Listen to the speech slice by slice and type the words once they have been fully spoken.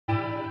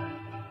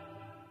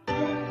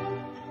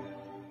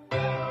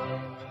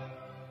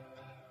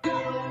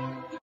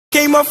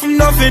came up from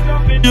nothing,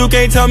 you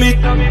can't tell me.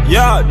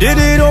 Yeah, did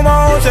it on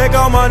my own, check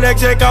out my neck,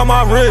 check out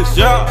my wrist.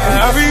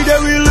 Yeah, every day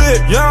we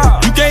lit. Yeah,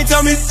 you can't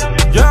tell me.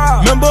 Yeah,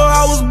 remember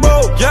I was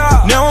broke.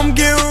 Yeah, now I'm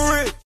getting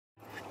rich.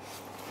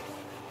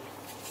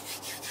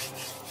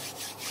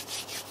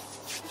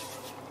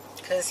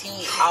 Cause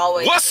he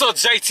always. What's up,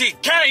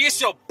 JT Gang? It's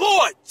your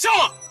boy,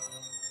 John.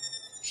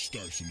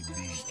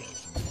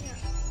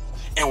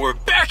 And we're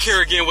back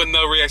here again with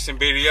another reaction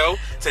video.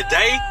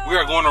 Today, we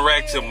are going to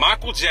react to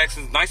Michael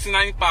Jackson's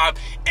 1995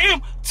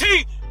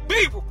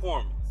 MTV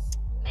performance.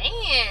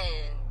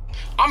 Man.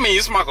 I mean,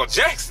 it's Michael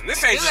Jackson.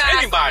 This ain't just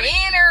anybody.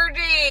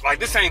 Energy. Like,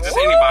 this ain't just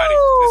anybody.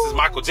 This is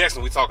Michael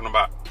Jackson we talking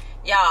about.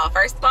 Y'all,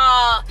 first of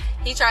all,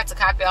 he tried to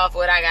copy off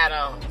what I got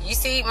on. You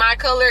see, my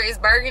color is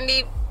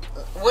burgundy.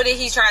 What did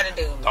he try to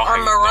do? Or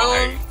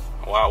maroon?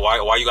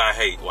 Why you gotta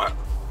hate? Why?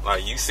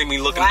 Like, you see me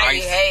looking nice. Why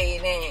you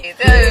hating?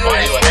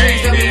 Why you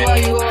hating?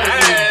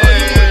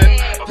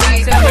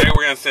 Today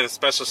we're gonna send a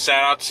special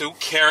shout out to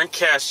Karen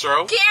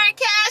Castro. Karen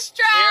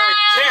Castro! Karen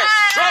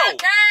Castro!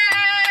 Girl.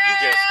 You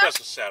get a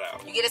special shout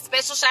out. You get a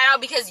special shout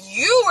out because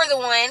you were the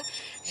one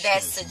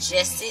that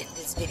suggested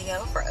this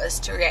video for us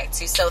to react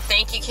to. So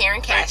thank you, Karen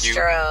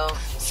Castro. You.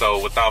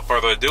 So without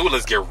further ado,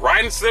 let's get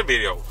right into the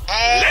video.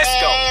 Hey, let's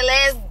go.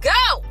 Let's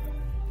go.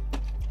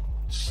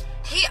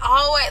 He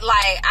always,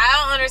 like,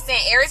 I don't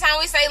understand. Every time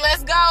we say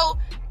let's go,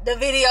 the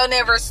video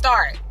never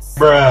starts.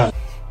 Bruh.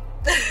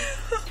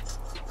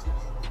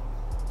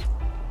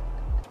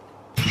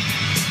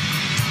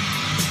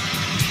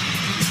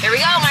 Here we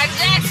go, Michael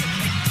Jackson.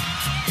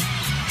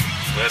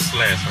 That's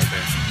last right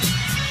there.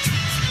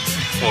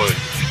 Boy,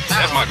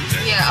 that's Michael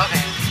Jackson. Yeah,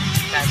 okay.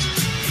 Gotcha.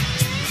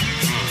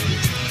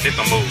 Hit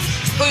the moves.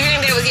 Who you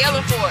think they was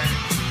yelling for?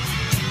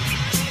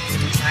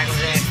 Michael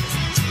Jackson.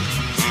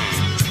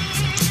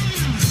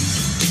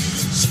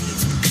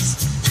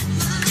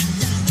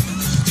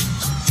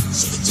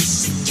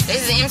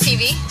 This is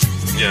MTV?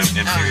 Yeah,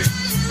 MTV.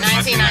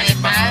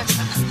 1995.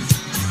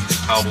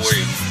 How old were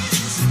you?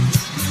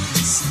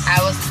 I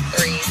was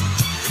 3. 3.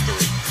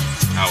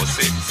 I was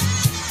 6.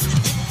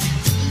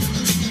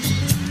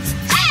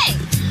 Hey!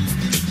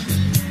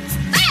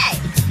 Hey!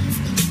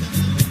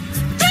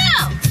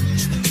 Bow!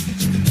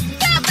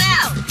 Bow,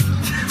 bow!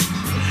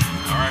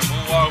 Alright,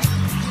 moonwalk.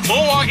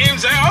 Moonwalk,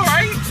 MJ,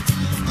 alright.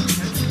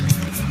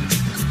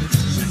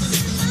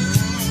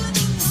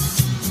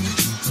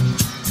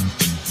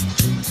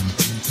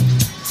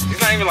 He's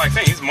not even like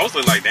saying, he's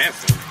mostly like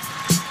dancing.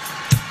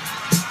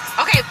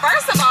 Okay,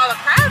 first of all, the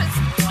crowd is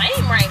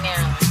lame right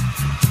now.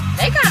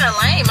 They kind of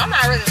lame. I'm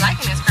not really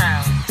liking this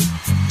crowd.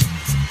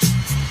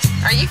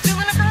 Are you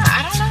feeling the crowd?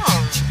 I don't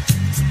know.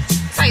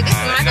 It's like this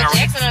is Michael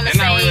Jackson on the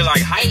stage. Really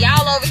like hype. And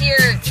y'all over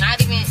here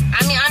not even.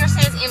 I mean, I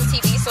understand it's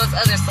MTV, so it's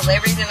other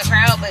celebrities in the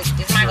crowd, but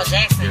it's Michael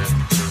Jackson.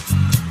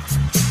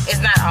 Yeah,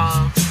 it's not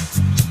all.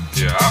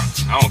 Yeah,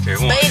 I don't care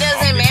who. But it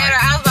doesn't matter.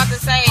 I was about to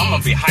say. I'm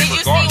gonna be hype. Did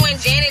you see when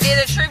Janet did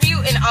a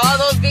tribute and all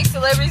those big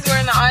celebrities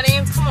were in the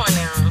audience? Come on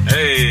now.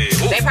 Hey.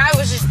 Ooh. They probably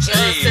was just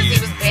jealous because he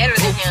was better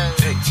than him.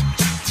 Hey.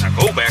 Now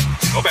go back.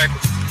 Go back.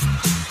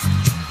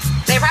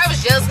 They probably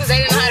was jealous because they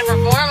didn't know how to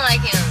perform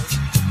like him.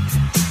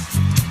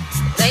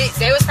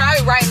 They was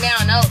probably writing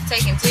down notes,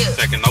 taking tips.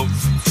 Taking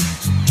notes.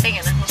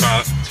 Taking notes.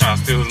 Trying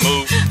to steal his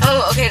move.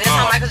 Oh, okay. That's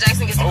how Michael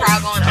Jackson gets the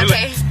crowd going.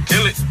 Okay.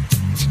 Kill it.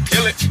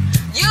 Kill it.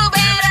 You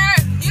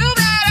better. You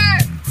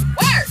better.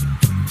 Work.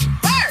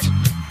 Work.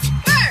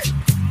 Work.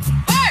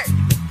 Work.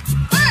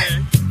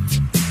 Work.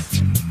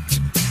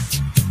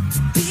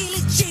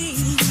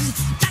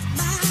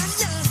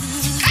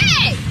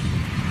 Hey!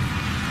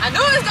 I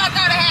knew he was gonna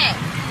throw the hat.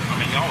 I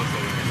mean, he always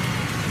throw the hat.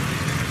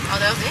 Oh,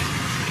 that was it?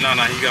 No,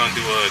 he's gonna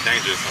do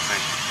Dangerous, I think.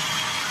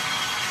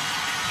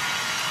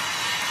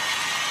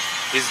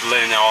 He's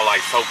letting y'all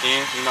like soak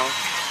in, you know?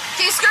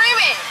 Keep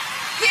screaming!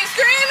 Keep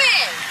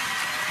screaming!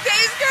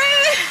 Keep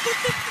screaming!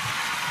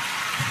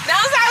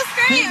 Don't stop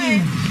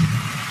screaming!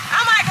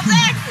 I'm Michael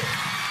Jackson!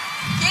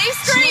 Keep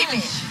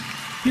screaming!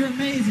 You're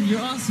amazing,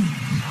 you're awesome.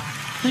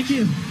 Thank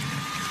you.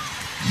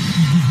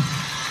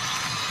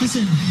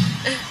 Listen.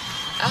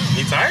 Oh.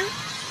 He tired?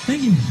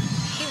 Thank you.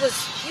 He was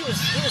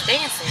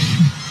dancing.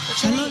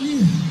 I love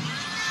you.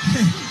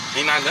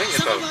 He's not done yet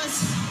Some though. of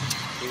us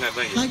He's not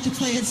done yet. like to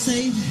play it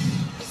safe.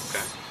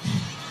 Okay.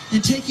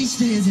 And take each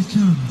day as it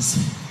comes.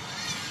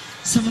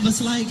 Some of us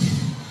like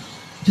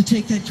to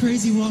take that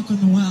crazy walk on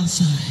the wild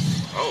side.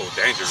 Oh,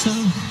 dangerous. So,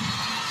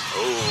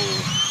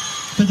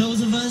 for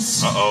those of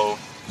us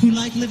who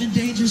like living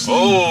dangerously,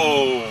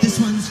 this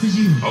one's for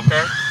you.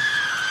 Okay.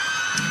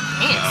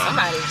 Man,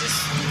 somebody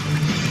just...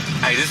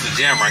 Hey, this is a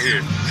jam right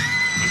here. This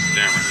is a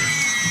jam right here.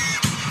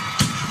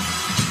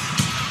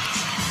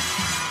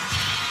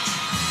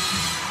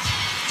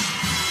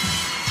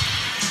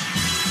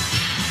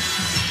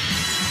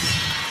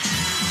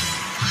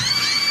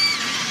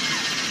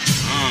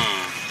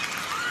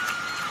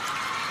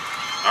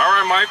 All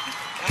right, Mike.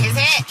 His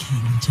head.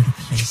 Came into the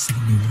place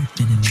and knew I'd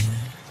been in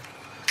there.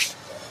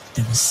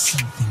 There was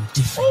something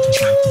different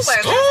about this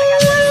place.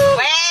 Oh,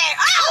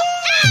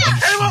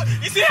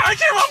 You see how I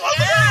came up?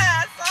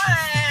 yeah, I saw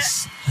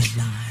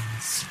that.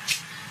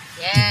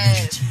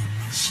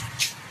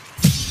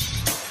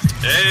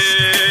 The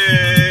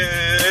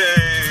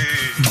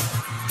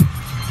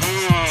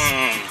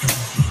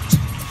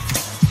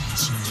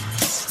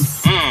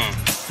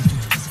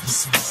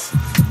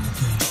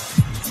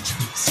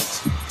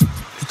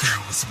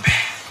girl was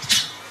bad.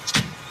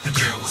 The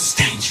girl was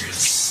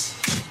dangerous.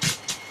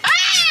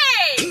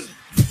 Hey!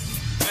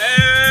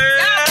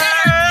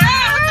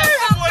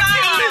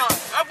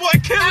 That boy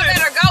killing. I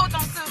better go with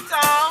them suits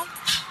on.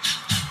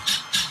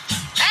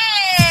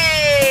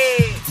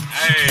 Hey!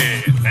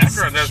 Hey, that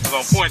girl that's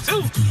on point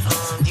too.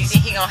 Do you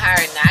think he gonna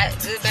hire not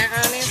good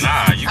background dancers?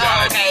 Nah, you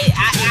got it. Okay,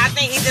 I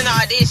think he's in the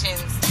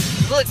auditions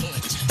looking.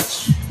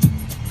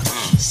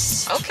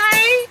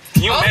 Okay.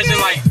 Can you imagine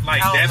like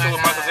dancing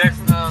with Michael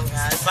Jackson? Oh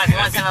god, it's like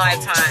once in a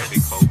lifetime. That'd be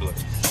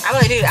cold-blooded. I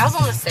really do. I was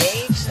on the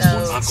stage, so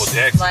Uncle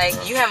Jackson. like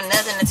you have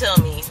nothing to tell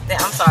me.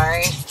 That I'm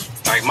sorry.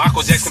 Like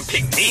Michael Jackson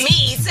picked me.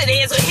 Me to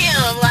dance with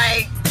him,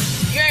 like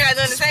you ain't got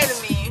nothing to say to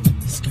me.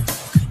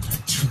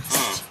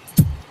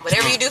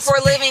 Whatever you do for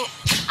a living,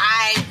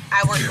 I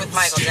work with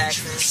Michael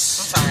Jackson. I'm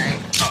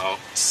sorry.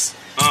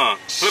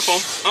 Flip him.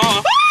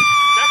 Step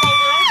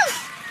over him.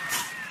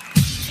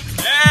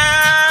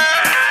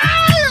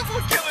 Yeah,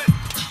 we'll kill it.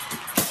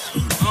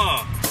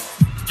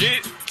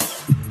 Get.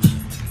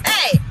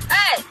 Hey.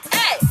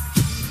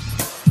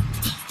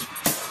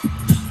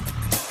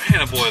 Man,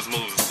 that boy's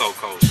moves are so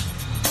cold.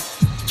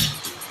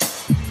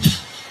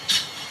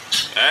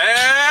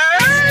 Hey.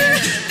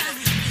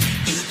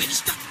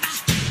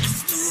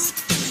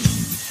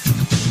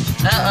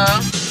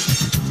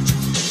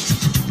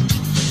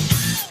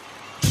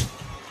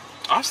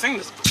 I've seen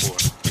this before.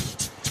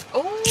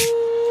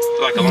 Ooh.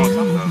 Like a long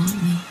time ago.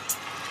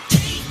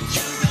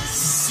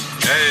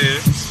 Hey.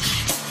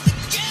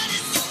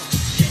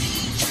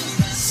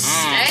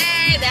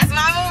 Hey, that's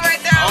my move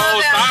right there.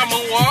 Oh, side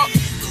moonwalk.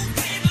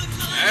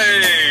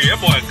 Hey, that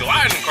boy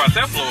gliding across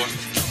that floor.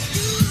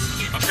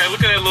 Okay,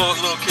 look at that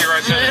little kid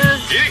right there.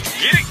 Get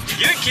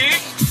it, kid.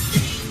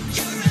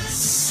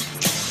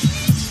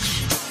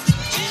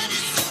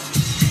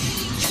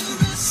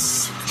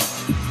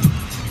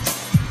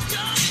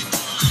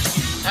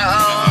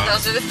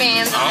 Those are the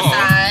fans on the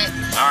side.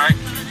 Alright,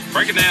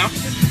 break it down.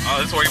 Oh,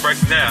 this is where he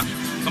breaks it down.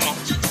 Come on.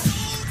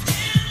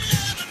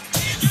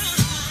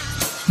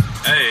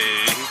 Hey,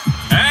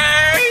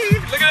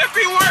 look at that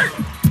feet work.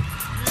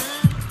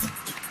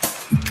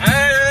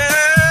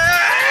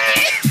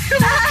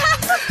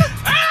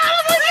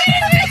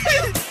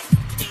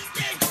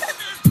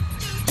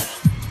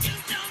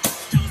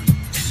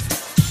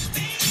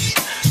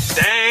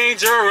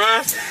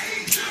 Dangerous.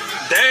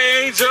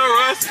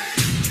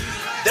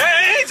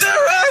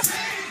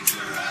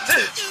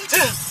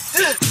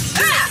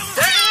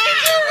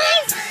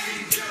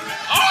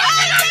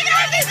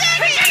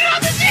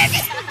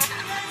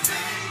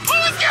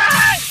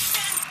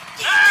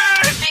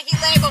 Stanky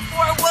leg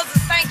before it was a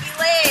stanky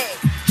leg.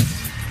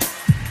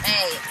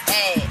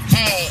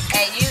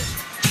 Hey, you.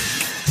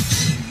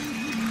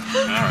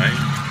 Alright.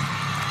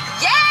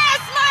 Yes,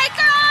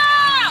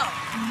 Michael!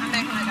 I'm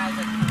acting like I was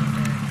at the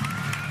concert.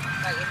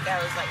 Like if that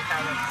was like if I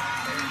was at the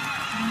concert.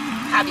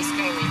 I'd be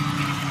screaming.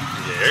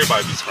 Yeah,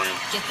 everybody be screaming.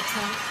 Get the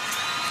coat.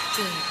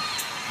 Good.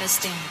 Let's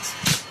dance.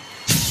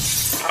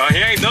 He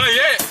ain't done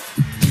yet.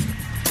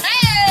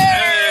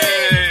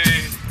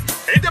 Hey!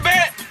 Hit the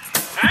bat.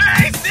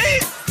 Hey, see?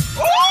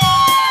 Ooh!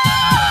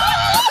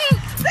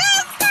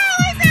 That's cool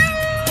like that.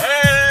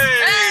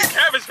 Hey,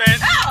 Cabbage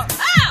Patch.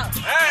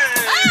 Hey.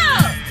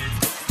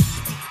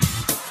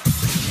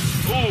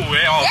 Ooh,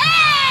 they all.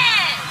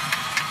 Yes!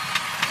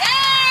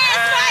 Yes,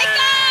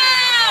 Michael!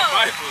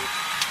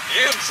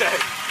 MJ.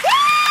 Woo!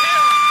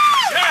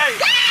 MJ.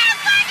 Yes,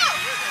 Michael!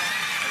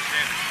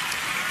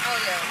 Oh,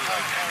 yeah.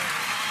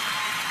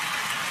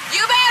 You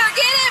better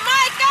get it,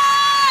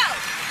 Michael!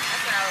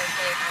 That's what I would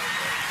say if I was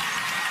there.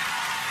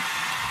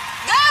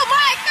 Go,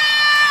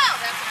 Michael!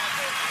 That's what I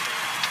would say.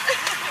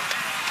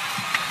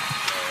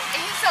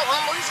 And he's so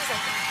humble. He's just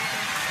like,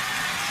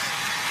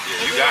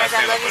 Yeah, you guys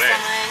stand up for that.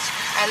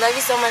 I love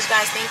you so much,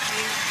 guys. Thank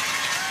you.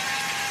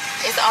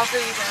 It's all for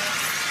you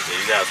guys. Yeah,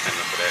 you guys stand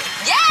up for that.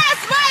 Yes,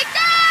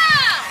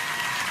 Michael!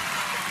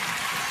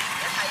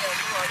 That's how you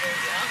are,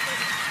 y'all.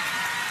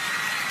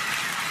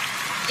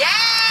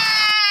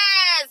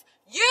 Yes!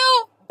 You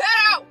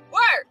better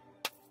work!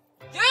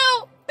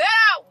 You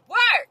better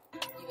work!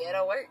 You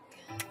better work.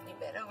 You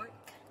better work.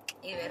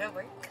 You better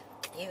work.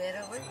 You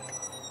better work.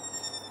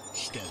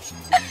 He always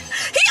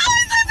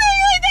looks at me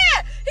like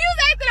that! He was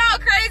acting all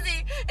crazy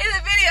in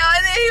the video,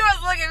 and then he was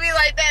looking at me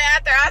like that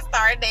after I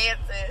started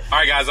dancing.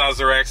 Alright guys, I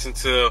was reacting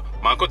to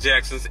Michael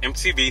Jackson's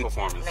MTV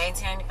performance.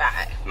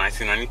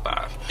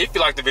 1995. If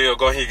you like the video,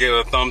 go ahead and give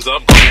it a thumbs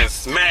up. Go ahead and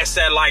smash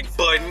that like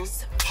button.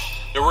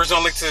 The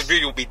original link to this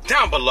video will be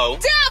down below.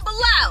 Down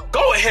below!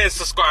 Go ahead and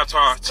subscribe to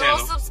our channel.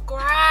 Go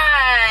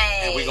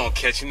subscribe. And we're gonna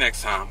catch you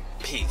next time.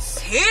 Peace.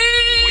 Peace.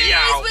 We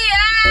out.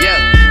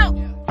 Yeah.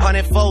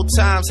 104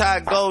 times how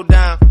it go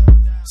down.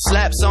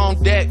 Slaps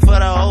on deck for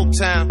the whole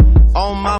town.